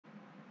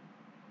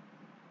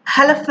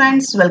Hello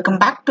friends, welcome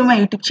back to my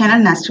YouTube channel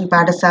National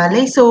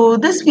Padasale. So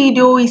this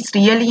video is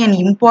really an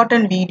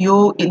important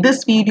video.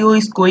 This video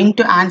is going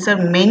to answer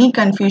many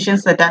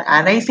confusions that are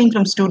arising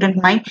from student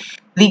mind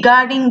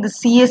regarding the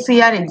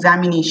CSIR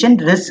examination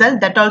result,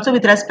 that also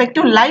with respect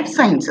to life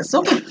sciences.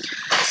 Okay.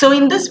 So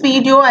in this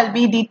video, I'll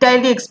be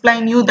detailedly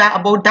explain you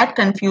about that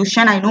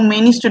confusion. I know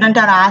many students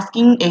are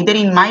asking either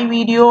in my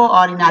video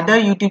or in other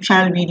YouTube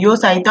channel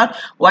videos. I thought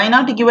why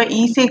not to give an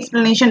easy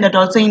explanation that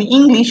also in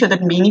English so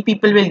that many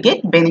people will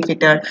get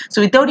benefited.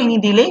 So without any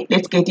delay,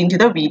 let's get into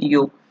the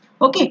video.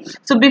 Okay,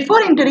 so before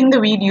entering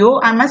the video,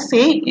 I must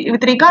say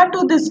with regard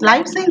to this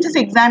life sciences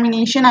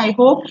examination, I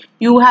hope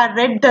you have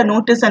read the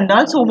notice and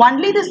all. So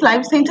only this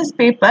life sciences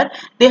paper,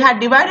 they had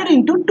divided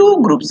into two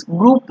groups,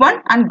 group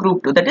 1 and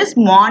group 2, that is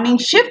morning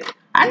shift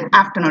and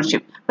afternoon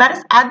shift.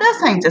 Whereas other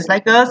sciences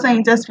like earth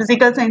sciences,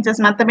 physical sciences,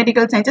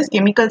 mathematical sciences,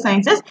 chemical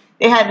sciences,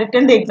 they had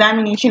written the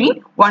examination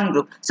in one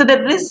group. So the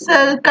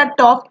result,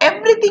 cut-off,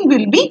 everything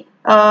will be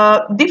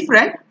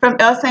different from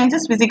earth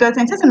sciences, physical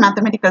sciences and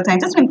mathematical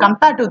sciences when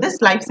compared to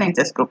this life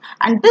sciences group.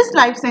 And this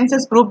life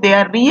sciences group, they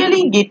are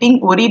really getting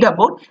worried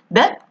about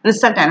the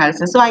result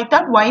analysis. So I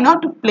thought why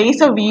not to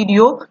place a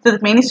video so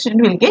that many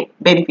students will get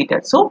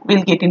benefited. So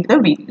we'll get into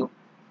the video.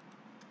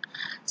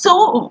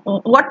 So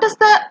what is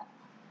the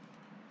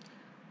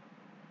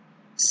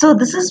So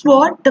this is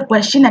what the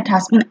question that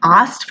has been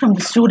asked from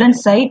the student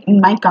side in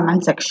my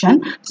comment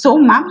section. So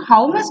ma'am,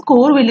 how much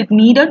score will it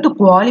needed to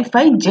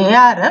qualify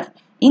JRF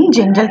in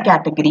general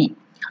category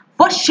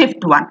for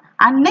shift 1?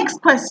 And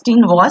next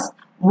question was,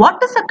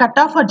 what is the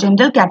cutoff for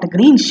general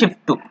category in shift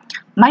 2?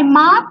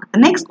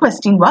 Next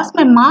question was,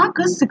 my mark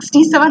is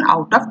 67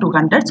 out of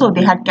 200. So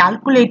they had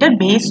calculated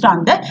based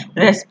on the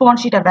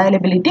response sheet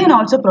availability and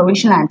also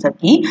provisional answer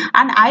key.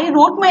 And I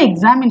wrote my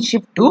exam in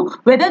shift 2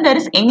 whether there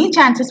is any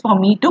chances for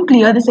me to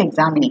clear this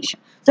examination.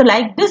 So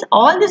like this,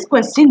 all these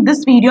questions,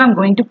 this video I'm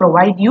going to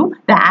provide you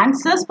the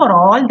answers for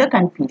all the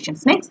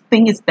confusions. Next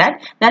thing is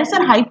that there is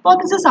a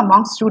hypothesis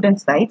among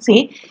students side,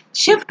 say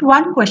shift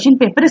 1 question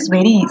paper is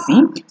very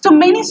easy. So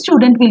many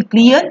students will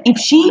clear if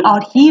she or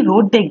he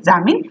wrote the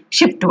exam in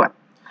shift 1.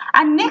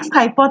 And next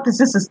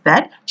hypothesis is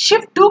that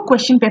shift 2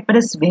 question paper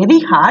is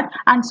very hard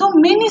and so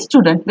many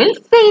students will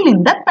fail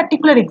in that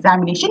particular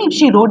examination if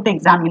she wrote the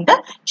exam in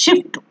the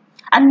shift 2.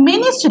 And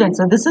many students,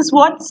 so this is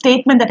what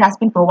statement that has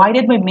been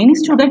provided by many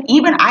students.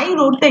 Even I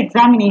wrote the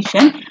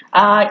examination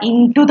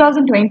in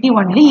 2020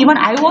 only. Even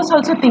I was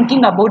also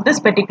thinking about this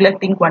particular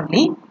thing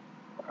only.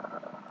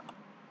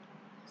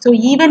 So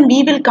even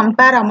we will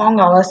compare among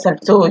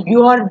ourselves. So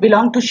you are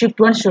belong to shift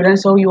 1 student,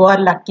 so you are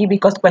lucky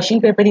because question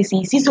paper is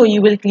easy, so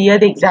you will clear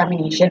the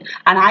examination.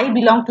 And I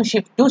belong to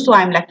shift 2, so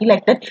I am lucky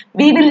like that.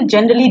 We will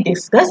generally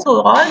discuss.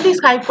 So all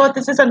these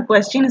hypotheses and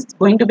questions is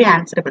going to be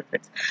answerable.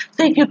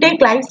 So if you take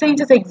life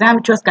sciences exam,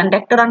 which was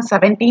conducted on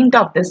 17th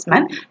of this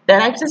month, the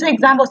life sciences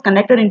exam was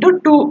conducted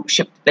into two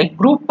shifts, like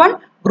group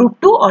 1,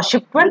 group 2 or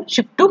shift 1,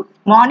 shift 2,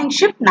 morning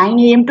shift 9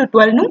 a.m. to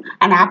 12 noon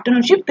and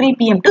afternoon shift 3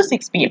 p.m. to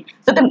 6 p.m.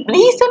 So the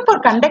reason for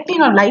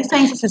conducting on life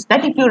sciences is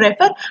that if you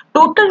refer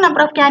total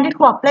number of candidates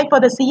who apply for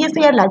the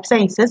CSIR life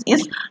sciences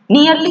is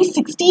nearly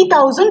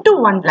 60,000 to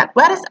 1 lakh.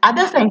 Whereas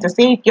other sciences,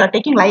 say if you are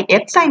taking like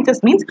earth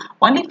sciences means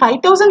only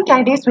 5,000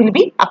 candidates will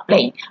be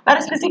applying.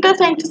 Whereas physical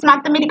sciences,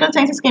 mathematical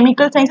sciences,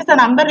 chemical sciences, a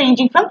number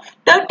ranging from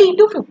 30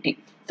 to 50.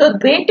 So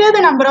greater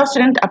the number of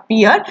students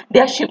appear,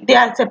 they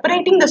are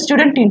separating the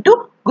student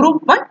into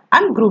group 1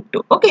 and group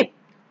 2. Okay.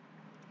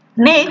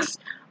 Next,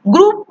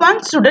 group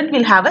 1 student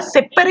will have a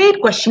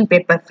separate question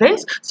paper,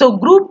 friends. So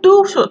group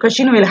 2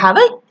 question will have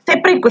a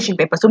separate question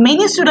paper. So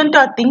many students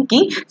are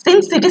thinking,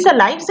 since it is a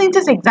life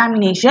sciences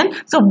examination,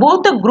 so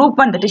both the group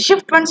 1, that is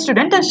shift 1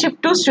 student and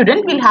shift 2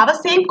 student will have a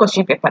same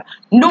question paper.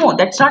 No,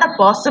 that's not a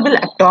possible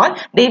at all.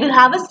 They will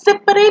have a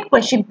separate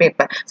question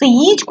paper. So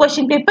each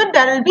question paper,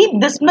 there will be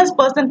this much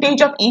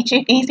percentage of each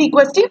easy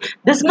question,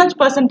 this much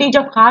percentage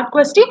of hard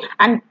question,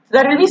 and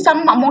there will be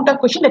some amount of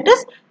question that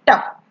is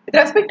tough. With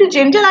respect to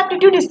general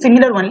aptitude is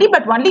similar only,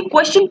 but only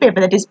question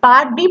paper, that is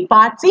part B,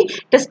 part C,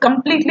 it is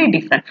completely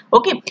different.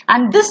 Okay,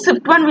 and this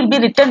shift 1 will be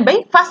written by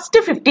first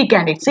 50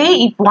 candidates. Say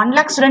if 1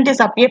 lakh student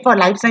is appeared for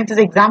life sciences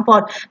exam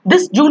for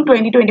this June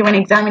 2021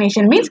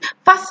 examination means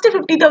first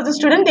 50,000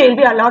 students they will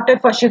be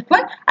allotted for shift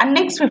 1 and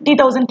next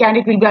 50,000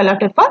 candidates will be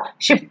allotted for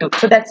shift 2.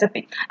 So that's the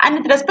thing. And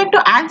with respect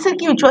to answer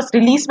key, which was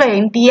released by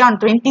NTA on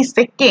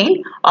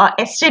 22nd,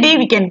 yesterday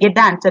we can get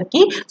the answer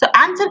key. So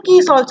answer key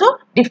is also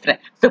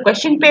different. So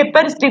question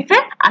paper is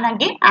different and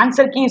again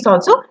answer key is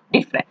also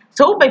different.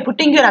 So by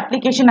putting your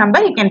application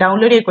number, you can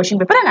download your question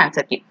paper and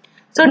answer key.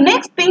 So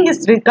next thing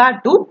is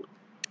regard to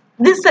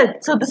this.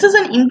 So this is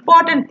an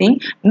important thing.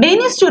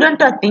 Many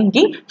students are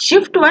thinking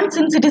shift 1,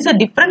 since it is a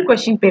different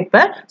question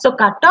paper, so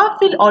cutoff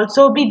will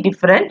also be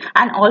different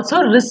and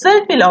also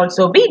result will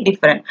also be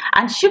different.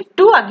 And shift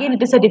 2, again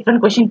it is a different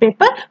question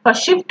paper. For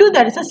shift 2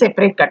 there is a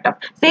separate cutoff.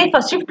 Say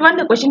for shift 1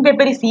 the question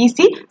paper is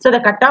easy, so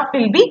the cutoff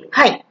will be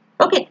high.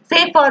 Okay,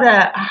 say for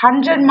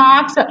 100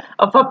 marks,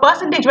 for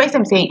percentage wise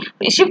I'm saying,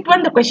 shift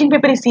 1 the question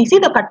paper is easy,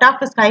 the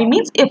cutoff is high,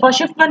 means if for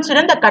shift 1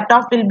 student the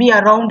cutoff will be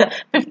around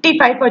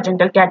 55 for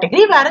general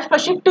category, whereas for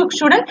shift 2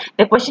 student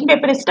the question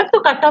paper is tough,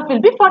 the cutoff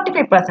will be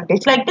 45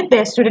 percentage, like that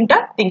the student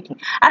are thinking.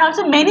 And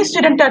also many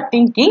students are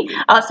thinking,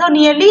 so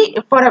nearly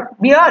for a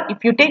year,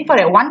 if you take for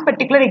a one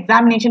particular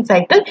examination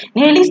cycle,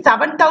 nearly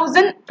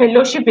 7,000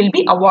 fellowship will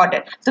be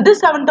awarded. So this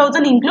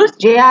 7,000 includes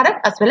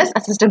JRF as well as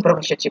assistant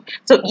professorship.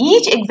 So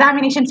each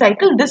examination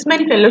cycle, this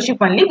many fellowship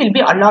only will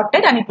be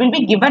allotted and it will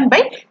be given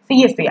by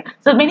CSIR.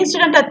 So many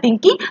students are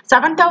thinking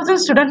 7,000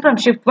 students from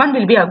shift 1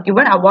 will be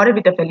given awarded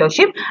with a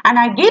fellowship,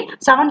 and again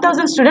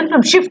 7,000 students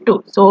from shift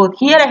 2. So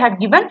here I had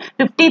given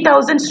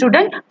 50,000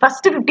 students.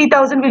 First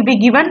 50,000 will be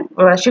given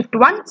shift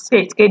 1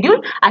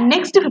 schedule, and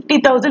next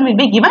 50,000 will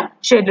be given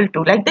schedule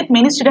 2. Like that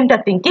many students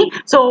are thinking.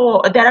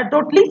 So there are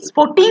totally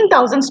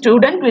 14,000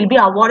 students will be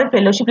awarded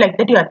fellowship, like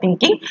that you are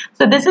thinking.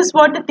 So this is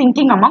what the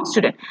thinking among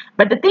students.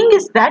 But the thing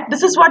is that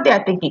this is what they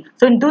are thinking.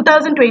 So in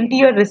 2020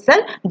 your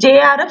result,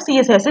 JRF,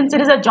 CSIR, since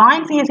it is a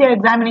joint CSIR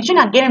examination,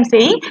 again I am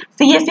saying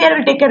CSIR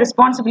will take a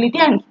responsibility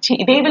and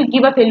they will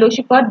give a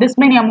fellowship for this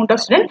many amount of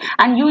students,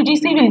 and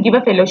UGC will give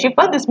a fellowship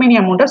for this many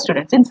amount of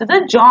students, since it is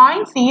a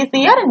joint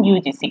CSIR and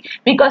UGC,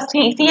 because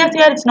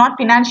CSIR is not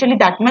financially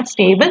that much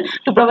stable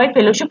to provide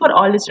fellowship for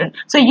all the students.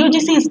 So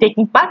UGC is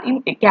taking part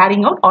in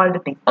carrying out all the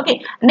things.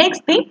 Okay,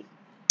 next thing,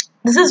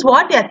 this is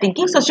what they are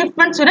thinking. So shift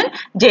 1 student,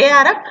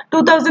 JRF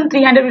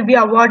 2,300 will be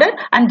awarded,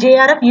 and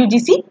JRF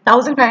UGC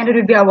 1,500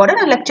 will be awarded,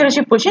 and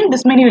lecturership position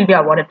this many will be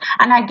awarded.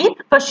 And again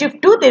for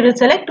shift 2 they will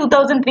select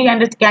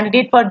 2,300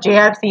 candidate for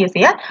JRF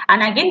CSIR,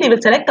 and again they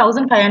will select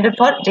 1,500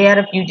 for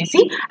JRF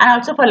UGC, and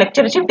also for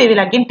lecturership they will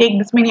again take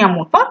this many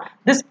amount for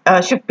this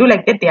shift 2,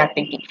 like that they are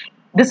thinking.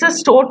 This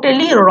is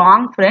totally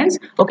wrong, friends.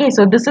 Okay,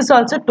 so this is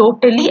also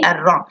totally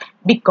wrong,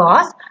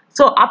 because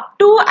so up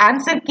to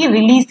answer key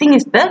releasing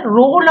is the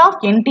role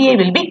of NTA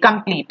will be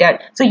completed.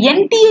 So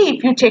NTA,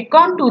 if you check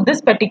on to this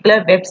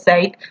particular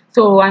website,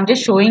 so I'm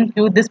just showing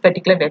you this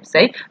particular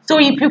website. So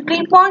if you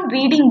keep on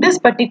reading this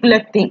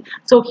particular thing,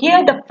 so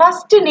here the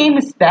first name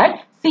is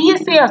that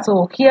CSIR.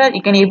 So here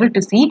you can able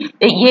to see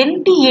the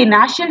NTA,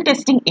 National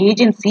Testing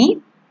Agency.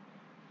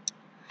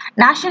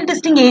 National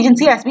Testing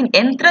Agency has been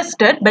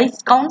entrusted by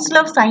Council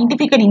of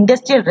Scientific and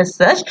Industrial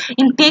Research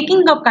in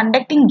taking of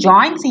conducting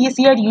joint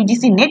CSIR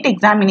UGC NET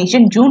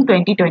examination June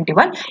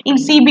 2021 in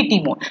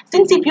CBT mode.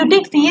 Since if you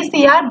take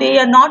CSIR, they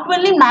are not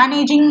only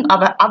managing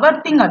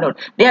our thing alone,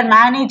 they are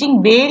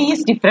managing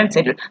various different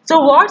schedules. So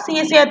what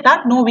CSIR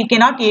thought, no, we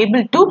cannot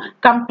able to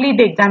complete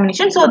the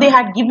examination. So they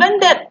had given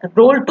the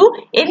role to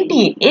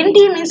NTA.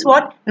 NTA means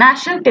what?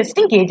 National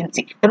Testing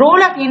Agency. The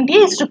role of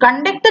NTA is to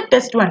conduct the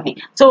test only.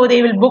 So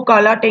they will book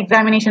a lot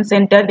examination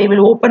center, they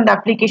will open the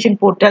application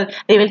portal,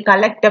 they will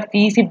collect the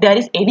fees, if there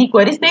is any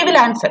queries they will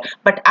answer.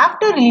 But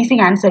after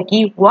releasing answer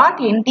key, what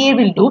NTA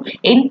will do,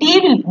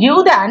 NTA will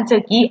give the answer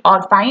key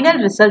or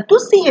final result to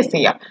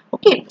CSIR.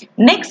 Okay,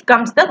 next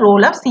comes the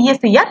role of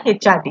CSIR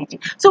HRDG.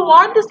 So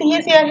what the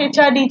CSIR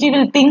HRDG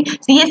will think,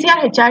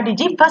 CSIR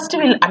HRDG first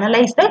will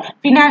analyze the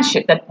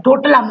financial, the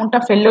total amount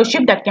of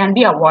fellowship that can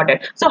be awarded.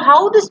 So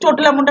how this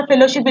total amount of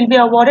fellowship will be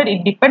awarded,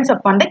 it depends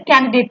upon the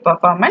candidate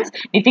performance,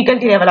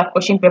 difficulty level of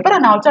question paper,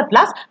 and also at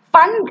last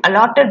fund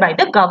allotted by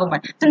the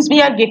government, since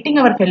we are getting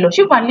our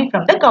fellowship only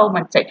from the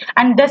government side,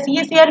 and the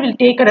CSIR will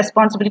take a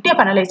responsibility of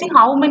analyzing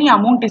how many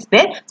amount is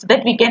there, so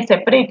that we can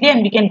separately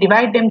and we can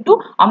divide them to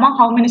among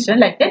how many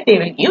students, like that they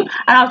will give,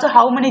 and also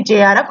how many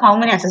JRF, how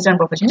many assistant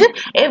professionals,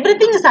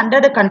 everything is under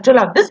the control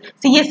of this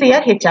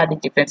CSIR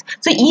HRDG, friends.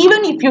 So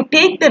even if you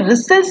take the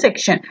result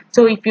section,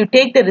 so if you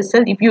take the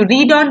result, if you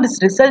read on this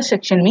result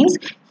section, means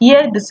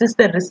here this is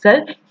the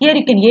result, here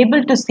you can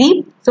able to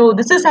see. So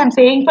this is I'm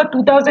saying for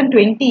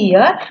 2020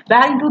 year,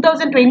 where in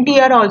 2020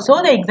 year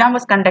also the exam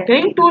was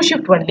conducted in 2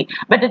 shift only.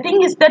 But the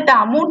thing is that the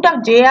amount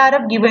of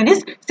JRF given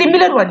is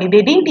similar only.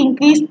 They didn't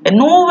increase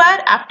nowhere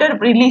after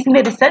releasing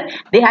the result.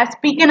 They have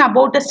spoken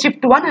about the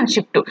shift 1 and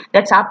shift 2.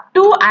 That's up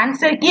to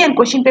answer key and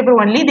question paper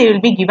only they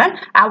will be given.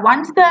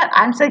 Once the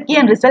answer key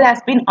and result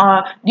has been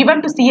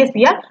given to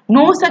CSIR,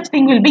 no such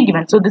thing will be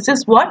given. So this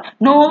is what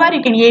nowhere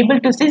you can able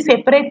to see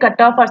separate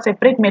cutoff or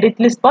separate merit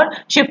list for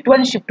shift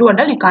 1, shift 2 and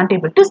all you can't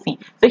able to see.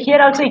 So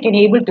here also you can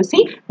able to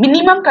see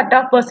minimum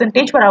cutoff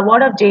percentage for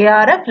award of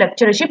JRF,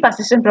 lecturership,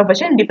 assistant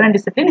profession, different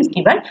discipline is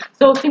given.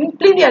 So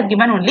simply they are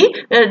given only.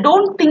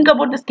 Don't think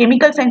about this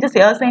chemical sciences,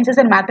 air sciences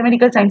and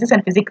mathematical sciences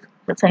and physics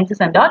sciences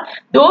and all.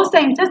 Those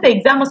sciences the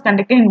exam was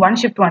conducted in 1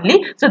 shift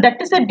only. So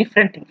that is a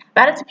different thing.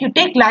 Whereas if you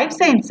take life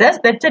sciences,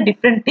 that's a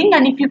different thing.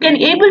 And if you can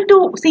able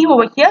to see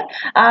over here,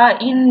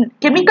 in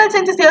chemical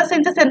sciences, air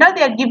sciences and all,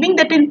 they are giving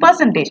that in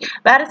percentage.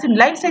 Whereas in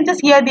life sciences,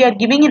 here they are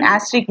giving in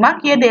asterisk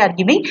mark. Here they are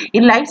giving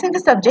in life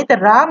sciences subject, the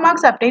raw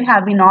marks obtained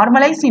have been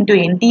normalized into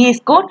NTA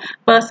score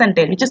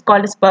percentile, which is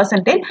called as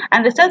percentile,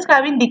 and results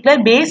have been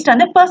declared based on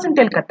the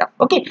percentile cutoff.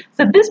 Okay,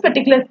 so this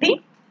particular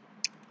thing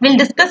we'll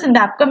discuss in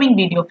the upcoming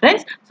video,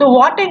 friends. So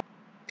what I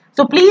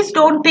So please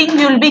don't think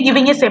we will be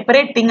giving a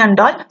separate thing and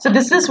all. So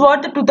this is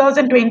what the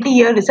 2020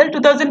 year result.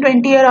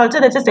 2020 year also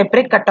that's a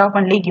separate cutoff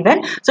only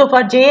given. So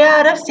for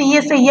JRF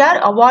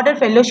CSIR awarded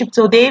fellowship.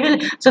 So they will,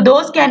 so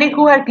those candidates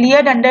who are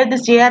cleared under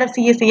this JRF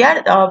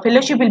CSIR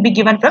fellowship will be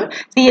given from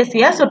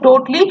CSIR. So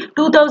totally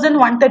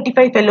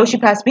 2135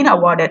 fellowship has been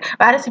awarded.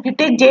 Whereas if you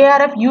take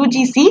JRF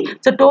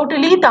UGC, so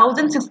totally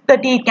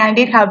 1638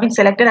 candidates have been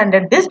selected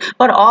under this.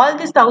 For all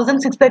these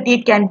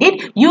 1638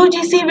 candidates,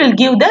 UGC will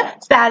give the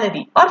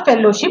salary or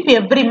fellowship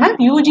every month.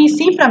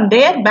 UGC from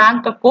their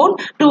bank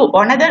account to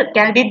another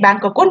candidate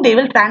bank account, they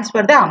will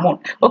transfer the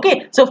amount.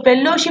 Okay, so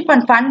fellowship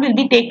and fund will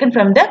be taken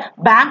from the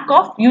bank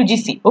of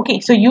UGC. Okay,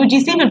 so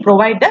UGC will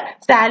provide the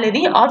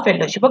salary or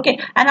fellowship. Okay,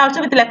 and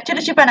also with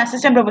lecturership and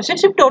assistant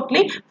professorship,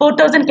 totally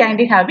 4000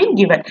 candidates have been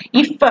given.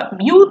 If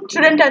you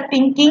students are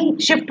thinking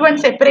shift 1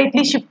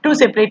 separately, shift 2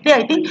 separately,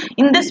 I think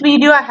in this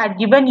video I had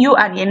given you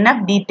an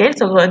enough details.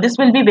 So this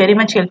will be very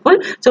much helpful.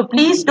 So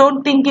please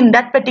don't think in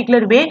that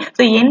particular way.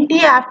 So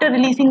NTA, after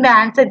releasing the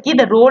answer key,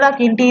 the role of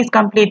NTA is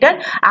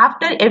completed.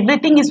 After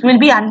everything is will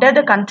be under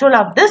the control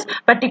of this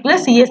particular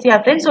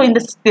CSIR friend. So in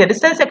the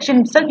result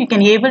section itself, you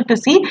can able to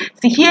see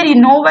here you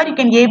know where you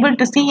can able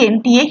to see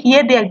NTA.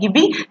 Here they are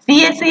giving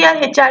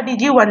CSIR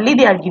HRDG only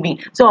they are giving.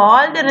 So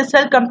all the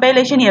result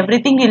compilation,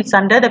 everything is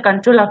under the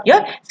control of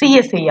your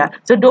CSIR.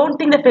 So don't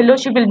think the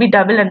fellowship will be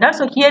double under.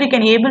 So here you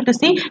can able to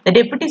see the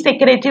deputy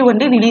secretary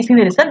only releasing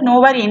the result.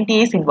 Nowhere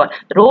NTA is involved.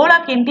 The role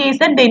of NTA is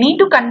that they need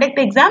to conduct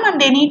the exam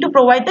and they need to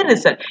provide the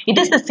result. It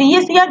is the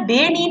CSIR,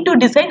 they need to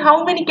decide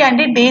how many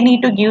candidates they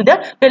need to give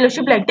the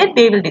fellowship, like that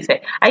they will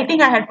decide. I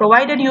think I had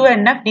provided you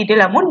enough detail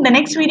amount. In the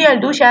next video I'll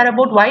do share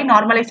about why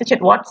normalization,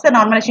 what's the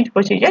normalization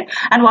procedure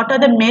and what are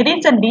the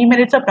merits and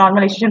demerits of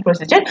normalization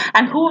procedure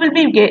and who will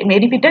be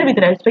benefited with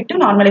respect to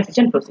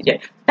normalization procedure.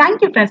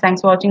 Thank you friends,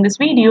 thanks for watching this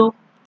video.